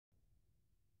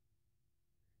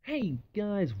Hey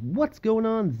guys, what's going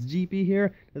on? It's GP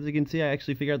here. As you can see, I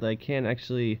actually figured out that I can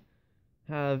actually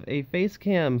have a face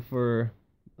cam for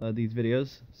these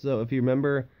videos. So if you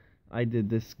remember, I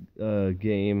did this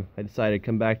game. I decided to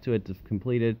come back to it to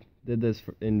complete it. Did this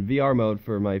in VR mode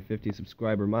for my 50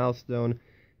 subscriber milestone.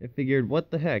 I figured,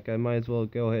 what the heck, I might as well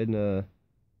go ahead and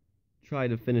try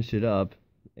to finish it up.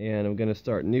 And I'm going to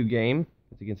start new game.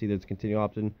 As you can see, there's a continue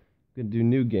option. I'm going to do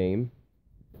new game.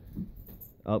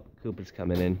 Oh, Cooper's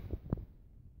coming in.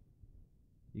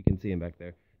 You can see him back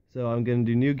there. So I'm going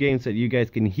to do new games so that you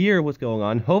guys can hear what's going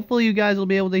on. Hopefully you guys will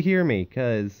be able to hear me,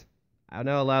 because I don't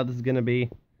know how loud this is going to be.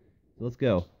 So let's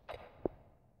go.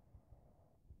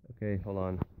 Okay, hold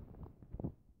on.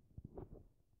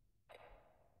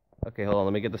 Okay, hold on.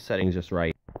 Let me get the settings just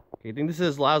right. Okay, I think this is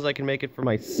as loud as I can make it for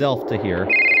myself to hear.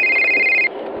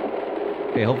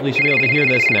 Okay, hopefully you should be able to hear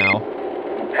this now.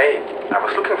 Hey, I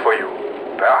was looking for you.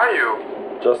 Where are you?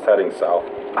 Just heading south.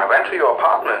 I went to your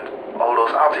apartment. All those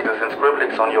articles and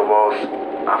scribblings on your walls.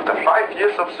 After 5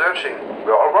 years of searching,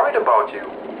 we're all worried about you.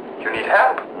 You need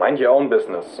help. Mind your own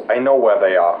business. I know where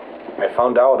they are. I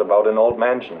found out about an old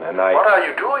mansion and What are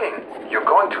you doing? You're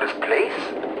going to this place?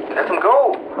 Let them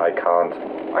go. I can't.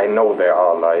 I know they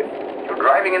are alive. You're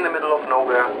driving in the middle of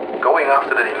nowhere, going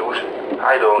after the delusion.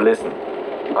 I don't. Listen,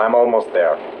 I'm almost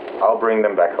there. I'll bring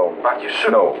them back home. But you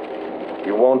should. No,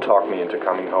 you won't talk me into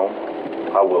coming home.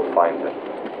 I will find them.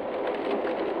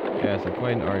 Yeah, it's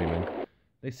quite an argument.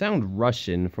 They sound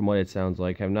Russian from what it sounds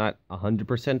like. I'm not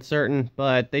 100% certain,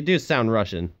 but they do sound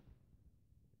Russian.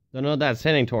 Don't know if that's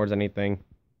hinting towards anything.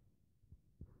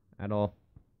 At all.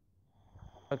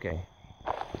 Okay.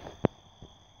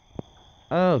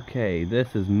 Okay,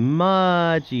 this is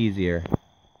much easier.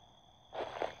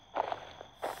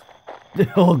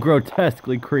 Still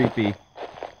grotesquely creepy.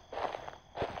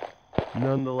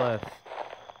 Nonetheless.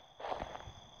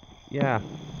 Yeah.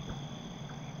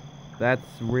 That's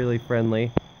really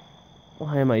friendly.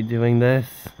 Why am I doing this?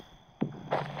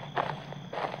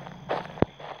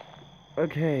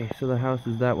 Okay, so the house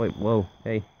is that way. Whoa,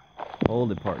 hey.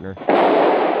 Hold it, partner.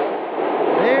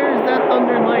 There's that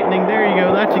thunder and lightning. There you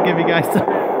go. That should give you guys some...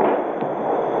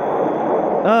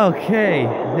 Okay,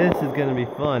 this is gonna be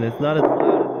fun. It's not as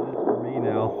loud as it is for me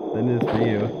now than it is for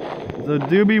you. So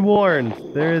do be warned.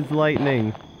 There is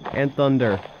lightning and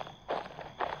thunder.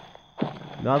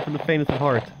 Not for the faintest of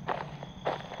heart.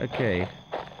 Okay,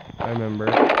 I remember.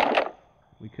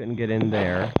 We couldn't get in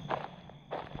there.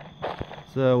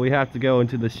 So we have to go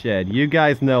into the shed. You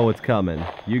guys know what's coming.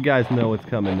 You guys know what's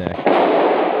coming next.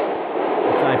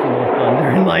 Aside from more thunder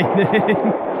and lightning.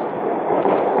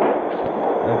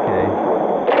 Okay.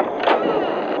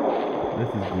 This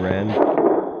is grand.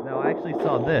 Now I actually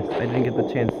saw this. I didn't get the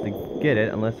chance to get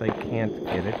it unless I can't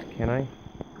get it. Can I?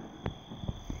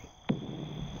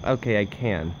 Okay, I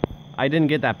can. I didn't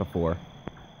get that before.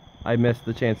 I missed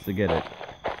the chance to get it.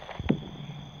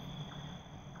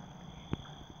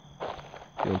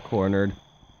 Feel cornered.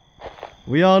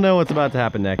 We all know what's about to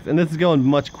happen next, and this is going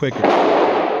much quicker. Let's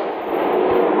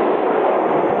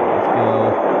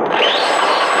go.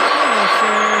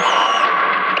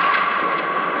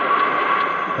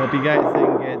 Hope you guys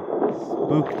didn't get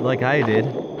spooked like I did.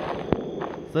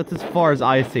 So that's as far as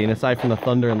I've seen, aside from the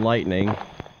thunder and lightning.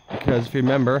 Because if you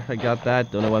remember, I got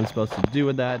that, don't know what I'm supposed to do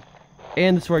with that.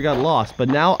 And this is where I got lost, but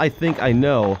now I think I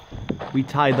know. We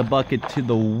tied the bucket to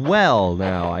the well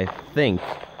now, I think.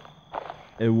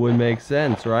 It would make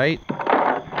sense, right?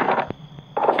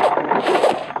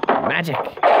 Magic!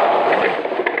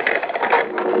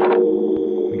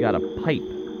 We got a pipe.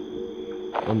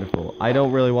 Wonderful. I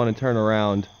don't really want to turn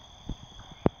around.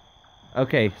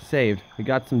 Okay, saved. We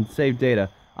got some saved data.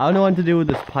 I don't know what to do with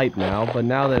this pipe now, but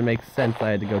now that it makes sense, I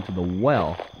had to go to the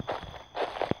well.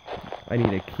 I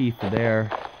need a key for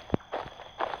there.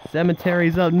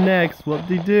 Cemetery's up next.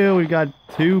 Whoop-de-doo. We got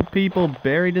 2 people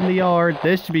buried in the yard.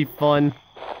 This should be fun.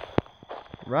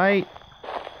 Right?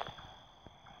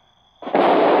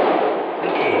 Yeah.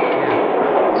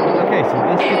 Okay, so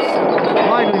this gets...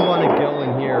 Why do we want to go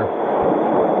in here?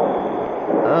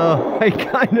 Oh, I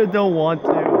kind of don't want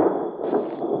to.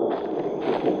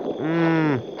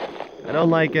 I don't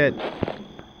like it.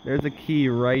 There's a key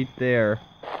right there.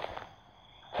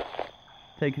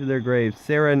 Take to their graves.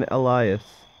 Sarah and Elias.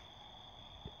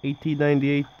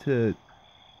 1898 to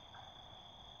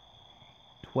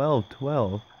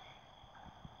 1212.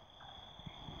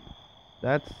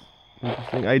 That's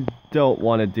interesting. I don't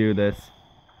want to do this.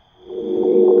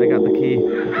 I got the key.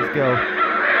 Let's just go.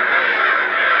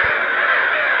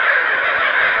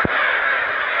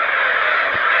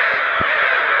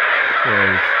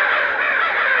 Close.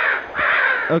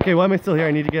 Okay, why am I still here?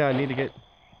 I need to get out. I need to get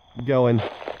going.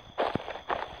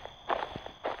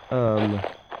 Hold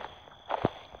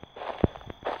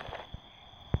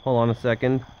on a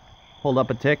second. Hold up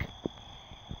a tick.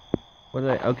 What did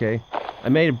I... Okay. I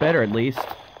made it better at least.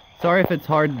 Sorry if it's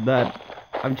hard that...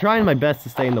 I'm trying my best to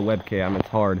stay in the webcam. It's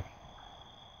hard.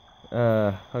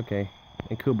 Okay.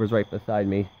 And Cooper's right beside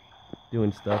me.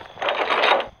 Doing stuff.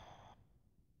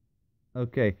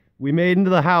 Okay. We made it into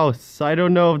the house. I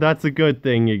don't know if that's a good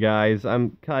thing, you guys.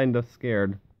 I'm kind of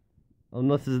scared.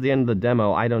 Unless this is the end of the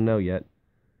demo. I don't know yet.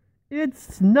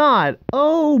 It's not!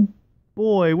 Oh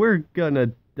boy, we're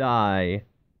gonna die.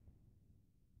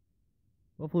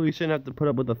 Hopefully we shouldn't have to put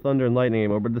up with the thunder and lightning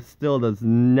anymore, but this still does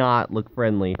not look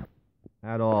friendly.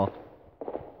 At all.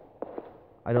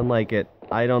 I don't like it.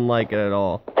 I don't like it at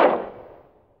all.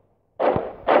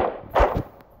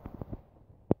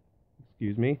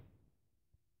 Excuse me.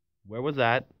 Where was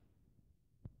that?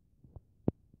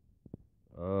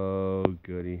 Oh,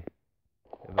 goody.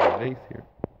 There's a vase here.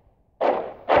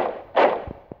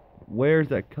 Where's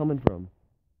that coming from?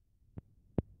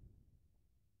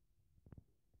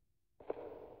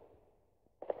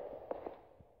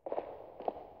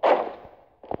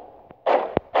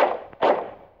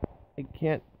 I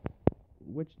can't...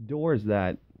 Which door is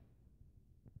that?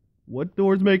 What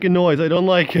door's making noise? I don't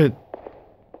like it.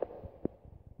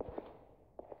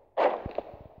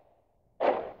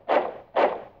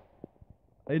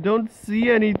 I don't see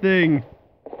anything.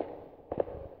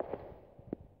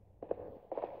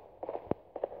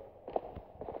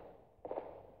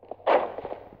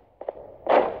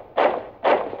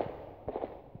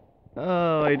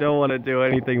 Oh, I don't want to do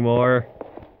anything more.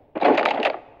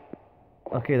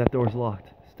 Okay, that door's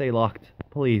locked. Stay locked,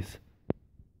 please.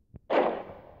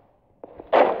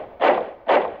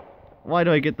 Why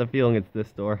do I get the feeling it's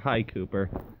this door? Hi, Cooper.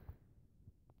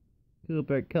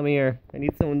 Cooper, come here. I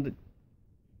need someone to...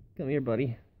 Come here,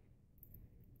 buddy.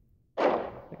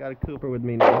 I got a Cooper with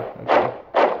me now. Okay.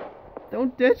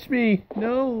 Don't ditch me!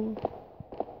 No!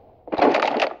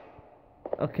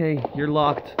 Okay, you're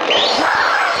locked.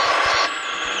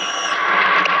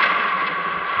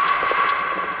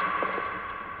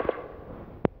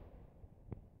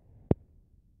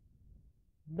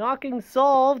 Knocking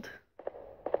solved!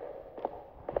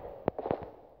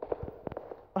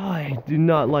 I do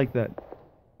not like that.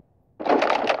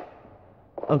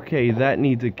 Okay, that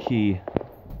needs a key.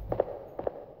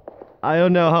 I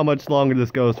don't know how much longer this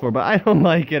goes for, but I don't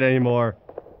like it anymore.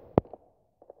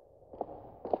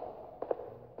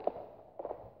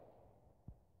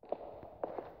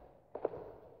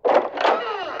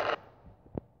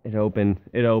 It opened,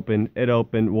 it opened, it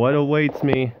opened. What awaits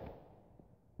me?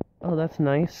 Oh, that's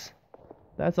nice.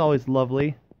 That's always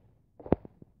lovely.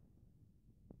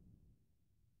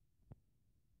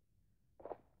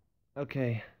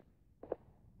 Okay.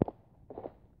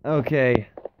 Okay.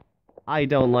 I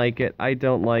don't like it. I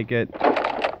don't like it.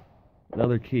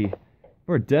 Another key.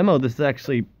 For a demo, this is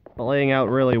actually playing out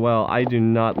really well. I do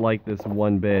not like this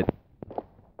one bit.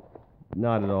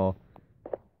 Not at all.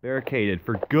 Barricaded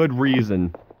for good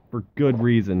reason. For good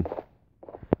reason.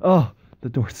 Oh, the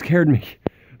door scared me.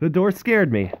 The door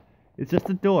scared me. It's just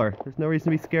a door. There's no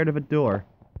reason to be scared of a door.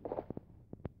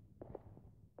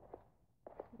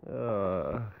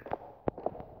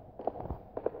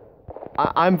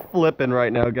 I'm flipping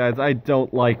right now, guys. I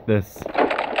don't like this.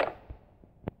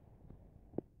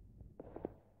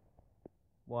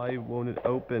 Why won't it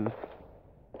open?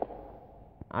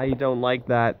 I don't like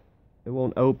that. It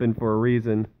won't open for a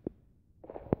reason.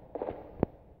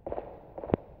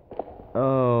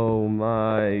 Oh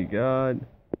my god.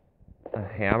 A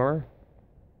hammer?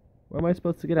 Where am I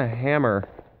supposed to get a hammer?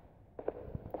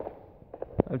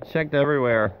 I've checked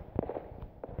everywhere.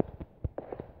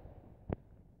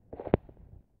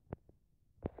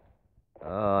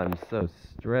 Oh, I'm so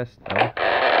stressed out.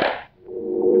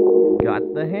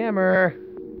 Got the hammer.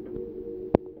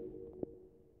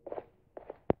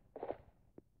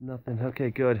 Nothing. Okay,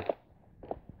 good.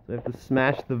 So I have to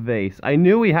smash the vase. I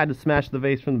knew we had to smash the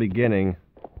vase from the beginning,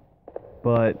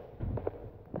 but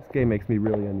this game makes me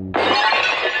really uneasy.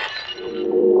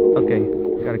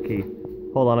 Okay, got a key.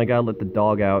 Hold on, I gotta let the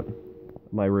dog out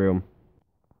of my room.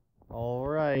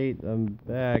 Alright, I'm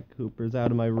back. Cooper's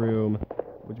out of my room,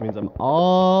 which means I'm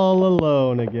all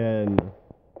alone again.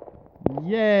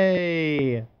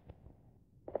 Yay!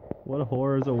 What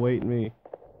horrors await me?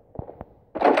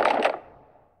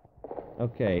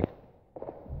 Okay.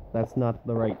 That's not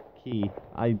the right key.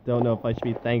 I don't know if I should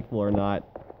be thankful or not.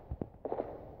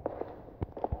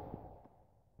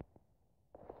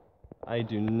 I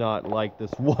do not like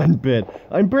this one bit.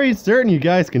 I'm pretty certain you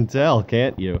guys can tell,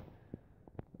 can't you?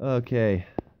 Okay.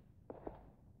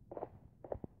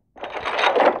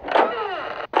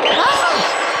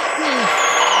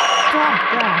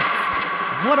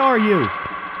 What are you?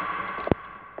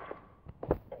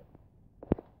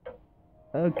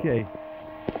 Okay.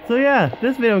 So yeah,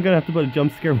 this video I'm gonna have to put a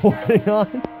jump scare warning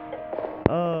on.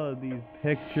 Oh, these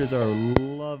pictures are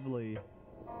lovely.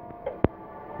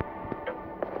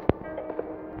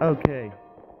 Okay.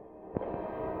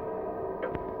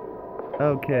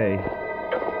 Okay.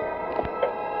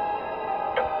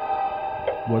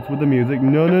 What's with the music?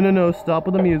 No, no, no, no. Stop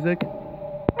with the music.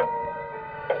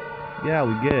 Yeah,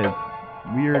 we get it.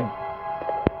 Weird,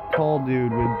 tall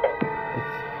dude with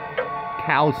a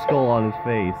cow skull on his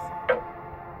face.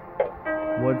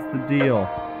 What's the deal?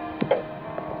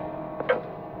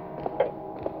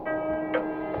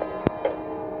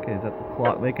 Okay, is that the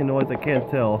clock making noise? I can't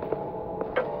tell.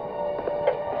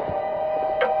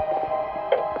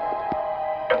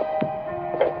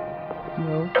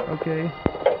 No, okay.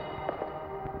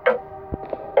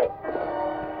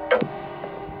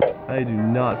 I do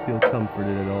not feel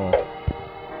comforted at all.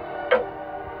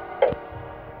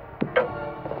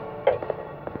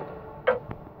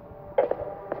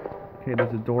 Okay,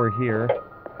 there's a door here.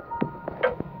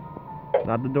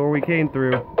 Not the door we came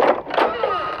through.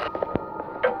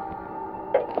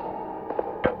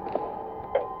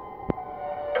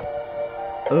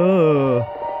 Ugh.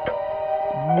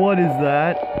 What is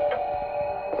that?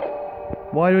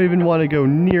 Why do I even want to go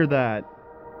near that?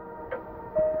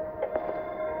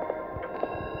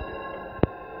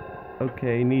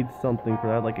 Okay, needs something for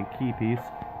that, like a key piece.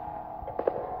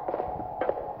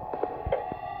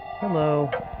 Hello.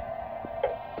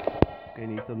 Okay,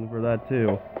 need something for that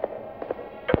too.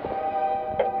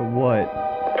 For what?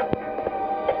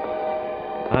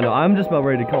 I don't know, I'm just about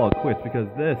ready to call it quits because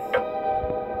this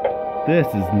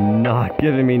is not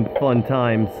giving me fun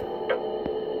times.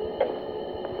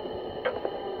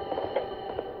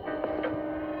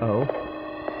 Oh.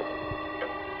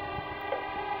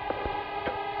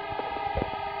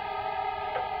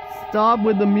 Stop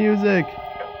with the music!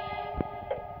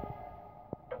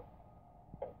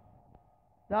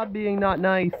 Stop being not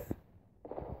nice.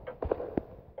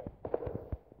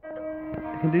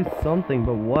 I can do something,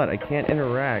 but what? I can't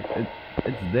interact.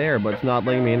 It's there, but it's not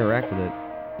letting me interact with it.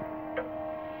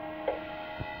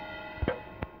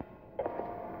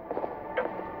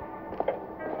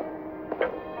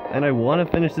 And I want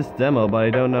to finish this demo, but I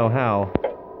don't know how.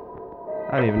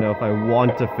 I don't even know if I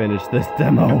want to finish this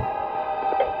demo.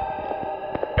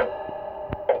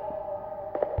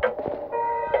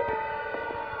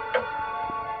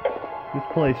 This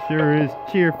place sure is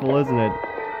cheerful, isn't it?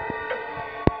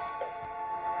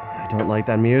 I don't like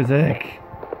that music.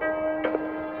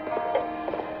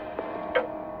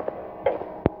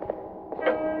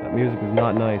 That music is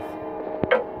not nice.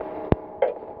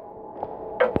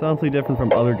 It's honestly different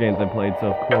from other games I played,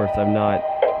 so of course I'm not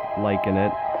liking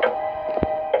it.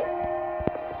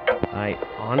 I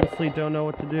honestly don't know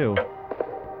what to do.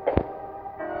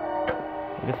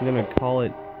 I guess I'm gonna call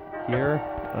it here.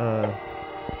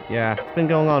 Yeah, it's been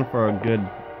going on for a good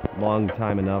long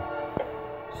time enough.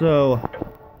 So,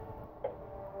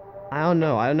 I don't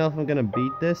know. I don't know if I'm gonna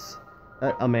beat this.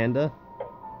 Amanda,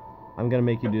 I'm gonna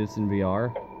make you do this in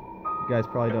VR. You guys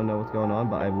probably don't know what's going on,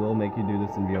 but I will make you do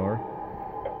this in VR.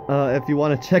 If you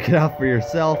want to check it out for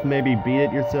yourself, maybe beat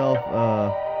it yourself,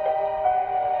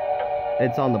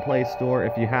 it's on the Play Store.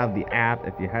 If you have the app,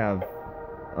 if you have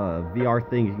a VR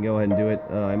thing, you can go ahead and do it.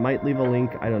 I might leave a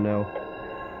link, I don't know.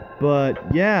 But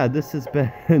yeah, this has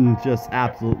been just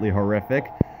absolutely horrific.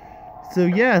 So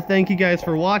yeah, thank you guys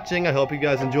for watching. I hope you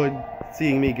guys enjoyed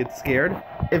seeing me get scared.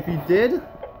 If you did,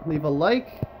 leave a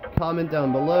like, comment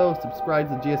down below, subscribe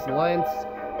to the GS Alliance,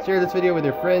 share this video with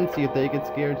your friends, see if they get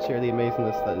scared, share the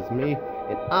amazingness that is me,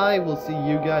 and I will see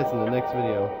you guys in the next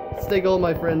video. Stay gold,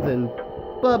 my friends, and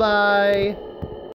bye-bye!